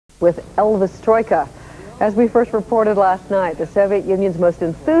with Elvis Troika. As we first reported last night, the Soviet Union's most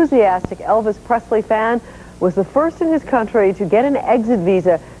enthusiastic Elvis Presley fan was the first in his country to get an exit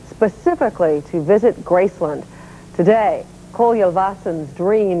visa specifically to visit Graceland. Today, Kolia Vasin's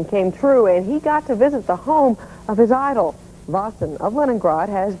dream came true and he got to visit the home of his idol. Vasin of Leningrad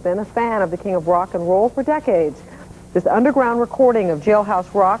has been a fan of the king of rock and roll for decades. This underground recording of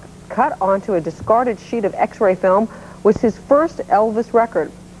Jailhouse Rock, cut onto a discarded sheet of X-ray film, was his first Elvis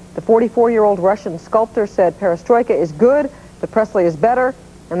record. The 44-year-old Russian sculptor said perestroika is good, but Presley is better,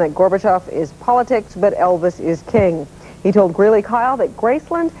 and that Gorbachev is politics, but Elvis is king. He told Greeley Kyle that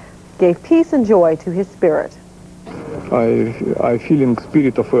Graceland gave peace and joy to his spirit. I feeling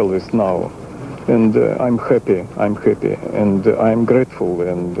spirit of Elvis now, and I'm happy, and I'm grateful,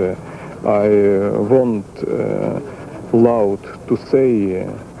 and I want loud to say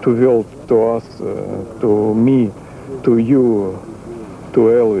to world, to us, to me, to you, to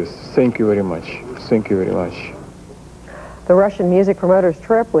Elvis, thank you very much. Thank you very much. The Russian music promoter's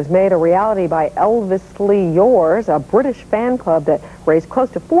trip was made a reality by Elvisly Yours, a British fan club that raised close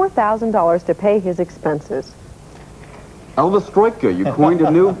to $4,000 to pay his expenses. Elvis Troika, you coined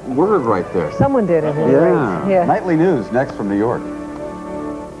a new word right there. Someone did it. Yeah. Nightly news next from New York.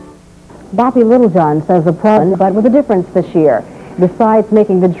 Boppy Littlejohn says the problem, but with a difference this year. Besides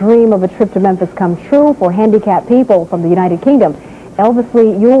making the dream of a trip to Memphis come true for handicapped people from the United Kingdom,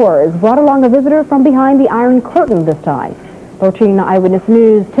 Elvisly Yours brought along a visitor from behind the Iron Curtain this time. 13 Eyewitness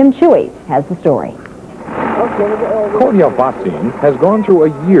News' Tim Chewy has the story. Kolia Vasin has gone through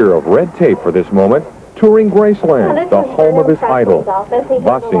a year of red tape for this moment, touring Graceland, the home of his idol.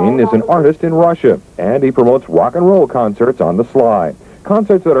 Vasin is an artist in Russia, and he promotes rock and roll concerts on the sly.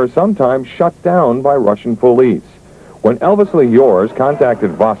 Concerts that are sometimes shut down by Russian police. When Elvisly Yours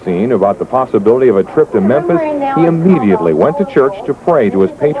contacted Vasin about the possibility of a trip to Memphis, he immediately went to church to pray to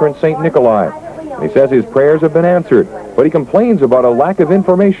his patron St. Nikolai. He says his prayers have been answered, but he complains about a lack of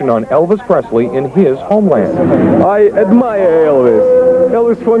information on Elvis Presley in his homeland. I admire Elvis.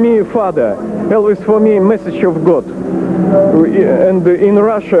 Elvis for me, father. Elvis for me, message of God. And in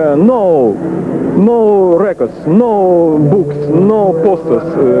Russia, no records, no books, no posters.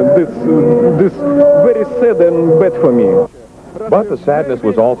 This very sad and bad for me. But the sadness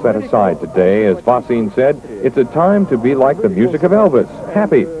was all set aside today. As Vasin said, it's a time to be like the music of Elvis,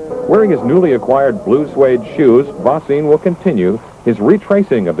 happy. Wearing his newly acquired blue suede shoes, Vasin will continue his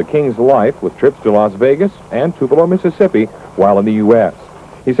retracing of the king's life with trips to Las Vegas and Tupelo, Mississippi, while in the U.S.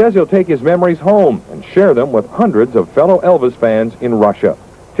 He says he'll take his memories home and share them with hundreds of fellow Elvis fans in Russia.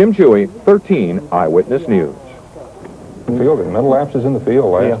 Tim Chewy, 13 Eyewitness News. Field, mental lapses in the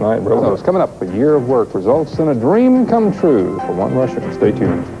field last night. So it's coming up, a year of work results in a dream come true for one Russian. Stay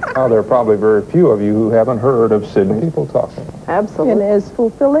tuned. Now, there are probably very few of you who haven't heard of Sydney people talking. Absolutely. And is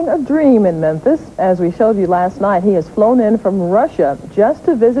fulfilling a dream in Memphis. As we showed you last night, he has flown in from Russia just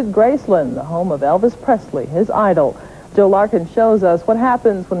to visit Graceland, the home of Elvis Presley, his idol. Joe Larkin shows us what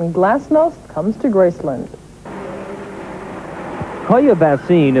happens when Glasnost comes to Graceland. Kolia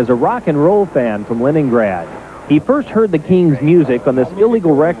Vasin is a rock and roll fan from Leningrad. He first heard the King's music on this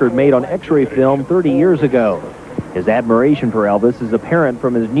illegal record made on X-ray film 30 years ago. His admiration for Elvis is apparent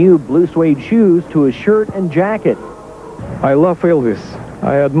from his new blue suede shoes to his shirt and jacket. I love Elvis.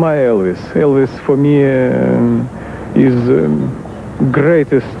 I admire Elvis. Elvis for me is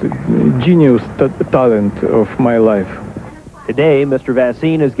greatest genius talent of my life. Today, Mr.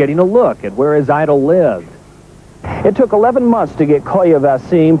 Vasin is getting a look at where his idol lived. It took 11 months to get Kolia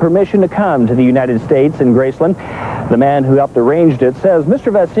Vasin permission to come to the United States in Graceland. The man who helped arrange it says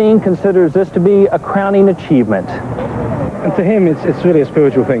Mr. Vasin considers this to be a crowning achievement. And to him, it's really a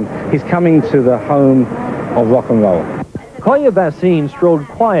spiritual thing. He's coming to the home of rock and roll. Kolia Vasin strolled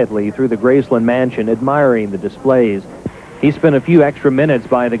quietly through the Graceland mansion, admiring the displays. He spent a few extra minutes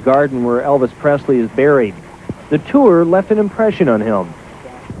by the garden where Elvis Presley is buried. The tour left an impression on him.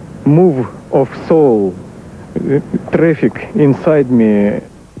 Move of soul. Traffic inside me.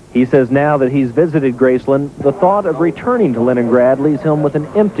 He says now that he's visited Graceland, the thought of returning to Leningrad leaves him with an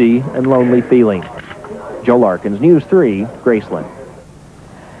empty and lonely feeling. Joe Larkins, News 3, Graceland.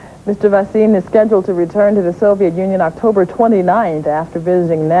 Mr. Vasin is scheduled to return to the Soviet Union October 29th after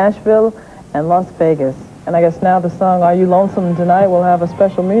visiting Nashville and Las Vegas. And I guess now the song Are You Lonesome Tonight will have a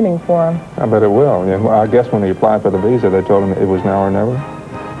special meaning for him. I bet it will. Yeah, well, I guess when he applied for the visa, they told him it was now or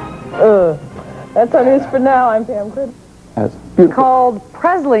never. That's our news for now. I'm Pam Critter. Called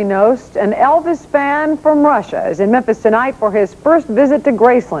Presley Nost, an Elvis fan from Russia, is in Memphis tonight for his first visit to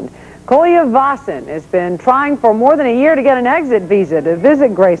Graceland. Kolia Vasin has been trying for more than a year to get an exit visa to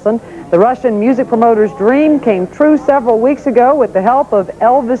visit Graceland. The Russian music promoter's dream came true several weeks ago with the help of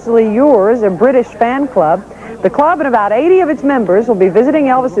Elvisly Yours, a British fan club. The club and about 80 of its members will be visiting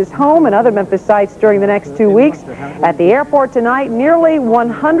Elvis's home and other Memphis sites during the next 2 weeks. At the airport tonight, nearly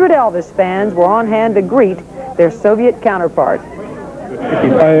 100 Elvis fans were on hand to greet their Soviet counterpart.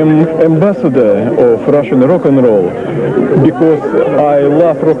 I am ambassador of Russian rock and roll because I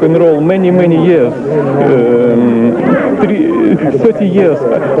love rock and roll many years. 30 years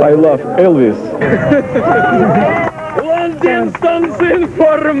I love Elvis. Long distance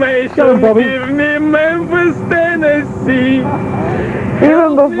information, give me Memphis, Tennessee.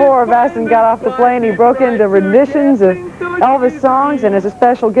 Even before Vasin got off the plane, he broke into renditions of Elvis songs, and as a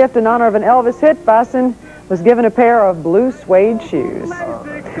special gift in honor of an Elvis hit, Vasin was given a pair of blue suede shoes.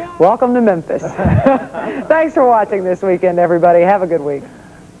 Welcome to Memphis. Thanks for watching this weekend, everybody. Have a good week.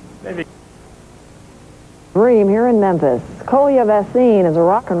 Dream here in Memphis. Kolia Vacine is a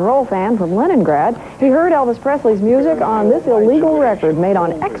rock and roll fan from Leningrad. He heard Elvis Presley's music on this illegal record made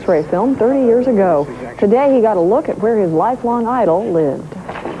on X-ray film 30 years ago. Today he got a look at where his lifelong idol lived.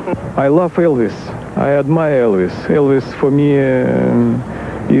 I love Elvis. I admire Elvis. Elvis for me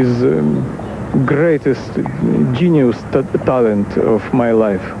is greatest genius talent of my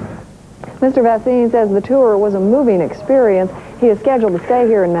life. Mr. Vasin says the tour was a moving experience. He is scheduled to stay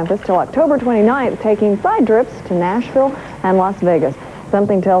here in Memphis till October 29th, taking side trips to Nashville and Las Vegas.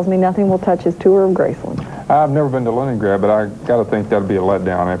 Something tells me nothing will touch his tour of Graceland. I've never been to Leningrad, but I got to think that'd be a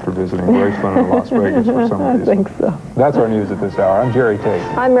letdown after visiting Graceland and Las Vegas for some of these. I think so. That's our news at this hour. I'm Jerry Tate.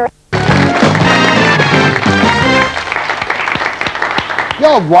 I'm Mary.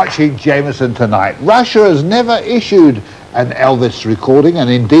 You're watching Jameson Tonight. Russia has never issued an Elvis recording,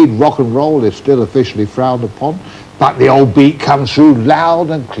 and indeed rock and roll is still officially frowned upon, but the old beat comes through loud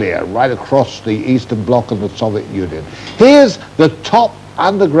and clear right across the Eastern Bloc and the Soviet Union. Here's the top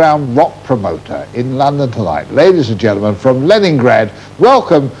underground rock promoter in London tonight. Ladies and gentlemen, from Leningrad,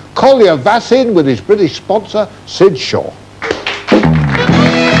 welcome Kolia Vasin with his British sponsor, Sid Shaw.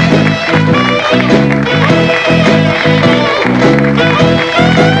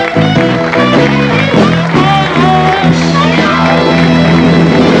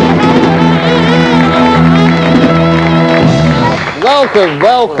 Welcome,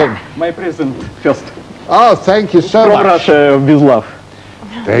 welcome. My present first. Oh, thank you so much. From Russia with love.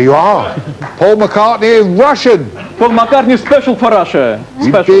 There you are. Paul McCartney in Russian. Paul McCartney special for Russia.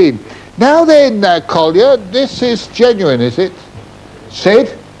 Special. Indeed. Now then, Kolia, this is genuine, is it?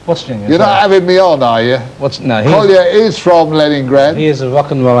 Sid? What's genuine? You're not having me on, are you? No, Kolia is from Leningrad. he is a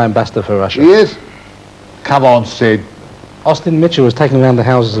rock and roll ambassador for Russia. He is? Come on, Sid. Austin Mitchell was taken around the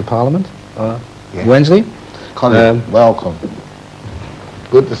Houses of Parliament Wednesday. Kolia, welcome.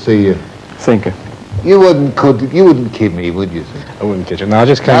 Good to see you. Thank you. You wouldn't kid me, would you, Sid? I wouldn't kid you. No, I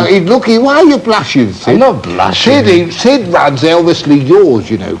just came... Now, look, why are you blushing, Sid? I'm not blushing. Sid runs Elvisly Yours,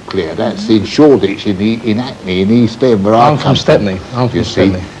 you know, Claire. That's in Shoreditch, in Hackney, in East End, where I'm from Stepney. I'm from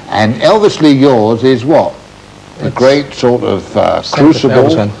Stepney. And Elvisly Yours is what? A great sort of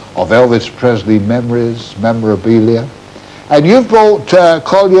crucible of Elvis Presley memories, memorabilia. And you've brought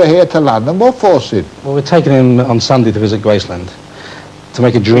Kolia here to London. What for, Sid? Well, we're taking him on Sunday to visit Graceland, to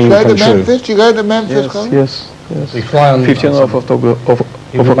make a dream come true. You go to Memphis, Yes. We fly on 15th of October.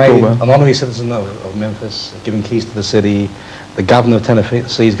 He was made an honorary citizen of Memphis, given keys to the city. The governor of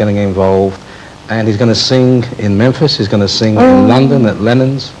Tennessee is getting involved, and he's going to sing in Memphis. He's going to sing in London at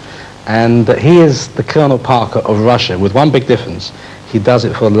Lennon's, and he is the Colonel Parker of Russia, with one big difference: he does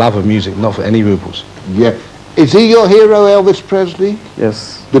it for the love of music, not for any rubles. Yeah. Is he your hero, Elvis Presley?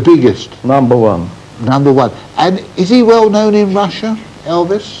 Yes. The biggest? Number one. Number one. And is he well known in Russia,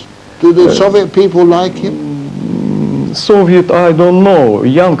 Elvis? Do the Soviet people like him? Soviet, I don't know.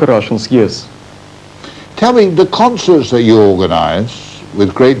 Young Russians, yes. Tell me, the concerts that you organize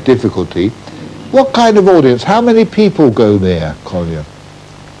with great difficulty, what kind of audience? How many people go there, Kolia?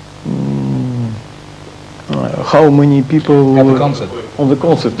 How many people At the concert? On the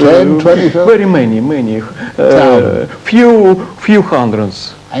concert? 10, 20? Very many. Few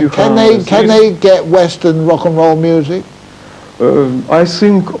hundreds. And can they get Western rock and roll music? I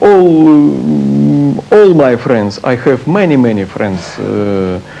think all my friends, I have many friends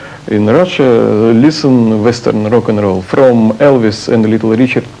in Russia, listen Western rock and roll, from Elvis and Little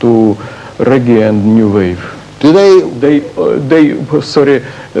Richard to reggae and new wave. Do they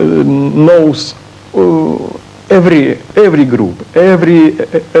knows every group, every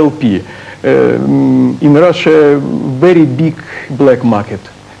LP. In Russia, very big black market,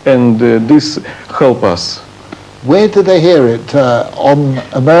 and this help us. Where did they hear it? On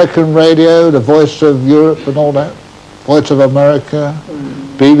American radio, the Voice of Europe and all that? Voice of America,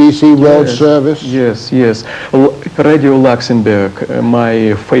 BBC World Service? Yes. Radio Luxembourg,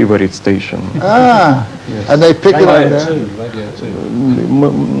 my favorite station. Ah, yes. And they pick it up there? Radio 2.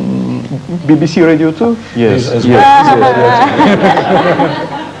 BBC Radio 2? Yes.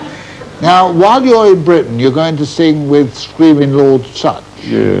 Now, while you're in Britain, you're going to sing with Screaming Lord Sutch.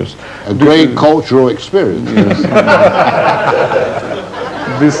 Yes. A great cultural experience. Yes.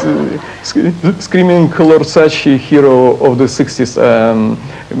 This Screaming Lord Sutch, hero of the 60s,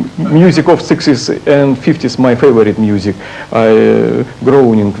 music of 60s and 50s, my favorite music. I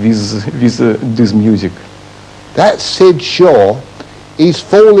growing with this music. That's Sid Shaw. He's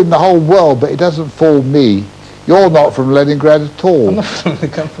fooling the whole world, but he doesn't fool me. You're not from Leningrad at all. I'm not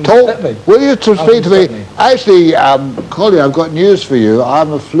from Leningrad. Will you speak to me? Actually, Kolia, I've got news for you.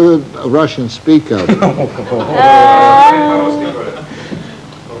 I'm a fluent Russian speaker.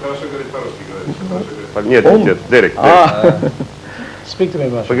 Нет, Derek. Speak to me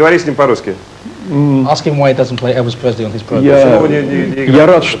in Russian. Поговори с ним по-русски. Ask him why he doesn't play Elvis Presley on his program. Я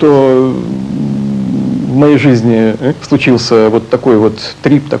рад, что в моей жизни случился вот такой вот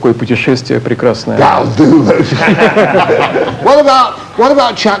трип, такое путешествие прекрасное. What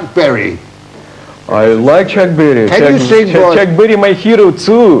about Chuck Berry? I like Chuck Berry. Can you sing, Chuck Berry, my hero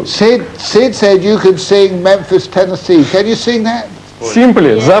too. Sid said you could sing Memphis, Tennessee. Can you sing that?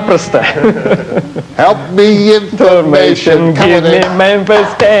 Simply, запросто. Help me information. Give me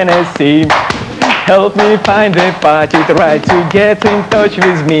Memphis, Tennessee. Help me find a party, try to get in touch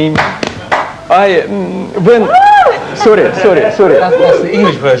with me. Sorry. That's the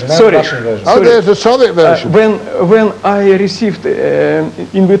English version, that's the Russian version. Oh, there's a Soviet version. When I received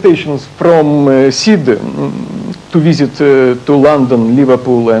invitations from Sid to visit to London,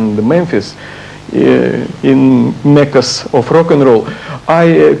 Liverpool and Memphis, in meccas of rock and roll,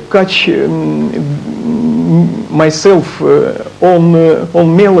 I catch myself on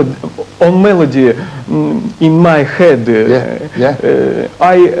melody in my head.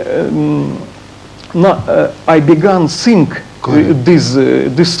 I began sing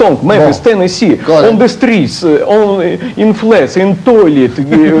this song, Memphis, Tennessee, on the streets, in flats, in toilet,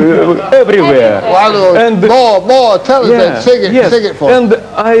 everywhere. And more, tell us, sing it for us. And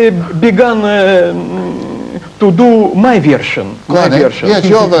I began to do my version. Yes,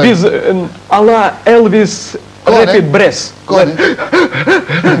 your version. With a la Elvis rapid breath.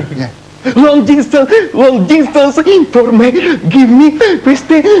 Long distance for me, give me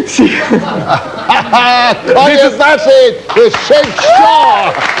Tennessee. Kolia Vasin with Sid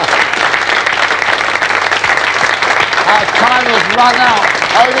Shaw. Our time has run out.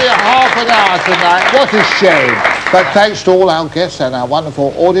 Only half an hour tonight. What a shame. But thanks to all our guests and our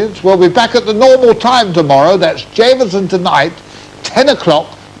wonderful audience. We'll be back at the normal time tomorrow. That's Jameson tonight, 10 o'clock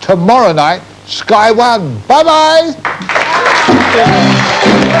tomorrow night, Sky One. Bye-bye.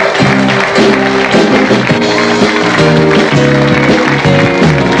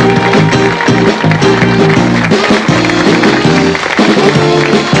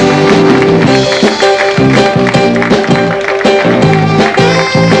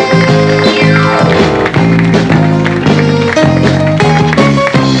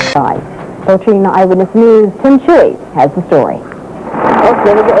 Approaching Eyewitness News, Tim Shuey has the story.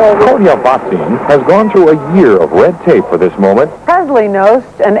 Kolia Vasin has gone through a year of red tape for this moment. Presley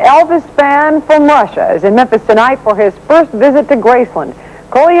Nost, an Elvis fan from Russia, is in Memphis tonight for his first visit to Graceland.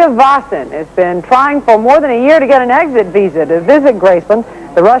 Kolia Vasi has been trying for more than a year to get an exit visa to visit Graceland.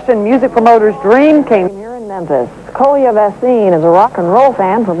 The Russian music promoter's dream came here in Memphis. Kolia Vasi is a rock and roll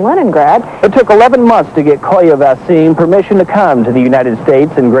fan from Leningrad. It took 11 months to get Kolia Vasi permission to come to the United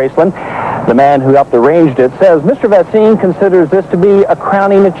States in Graceland. The man who helped arrange it says Mr. Vasin considers this to be a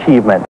crowning achievement.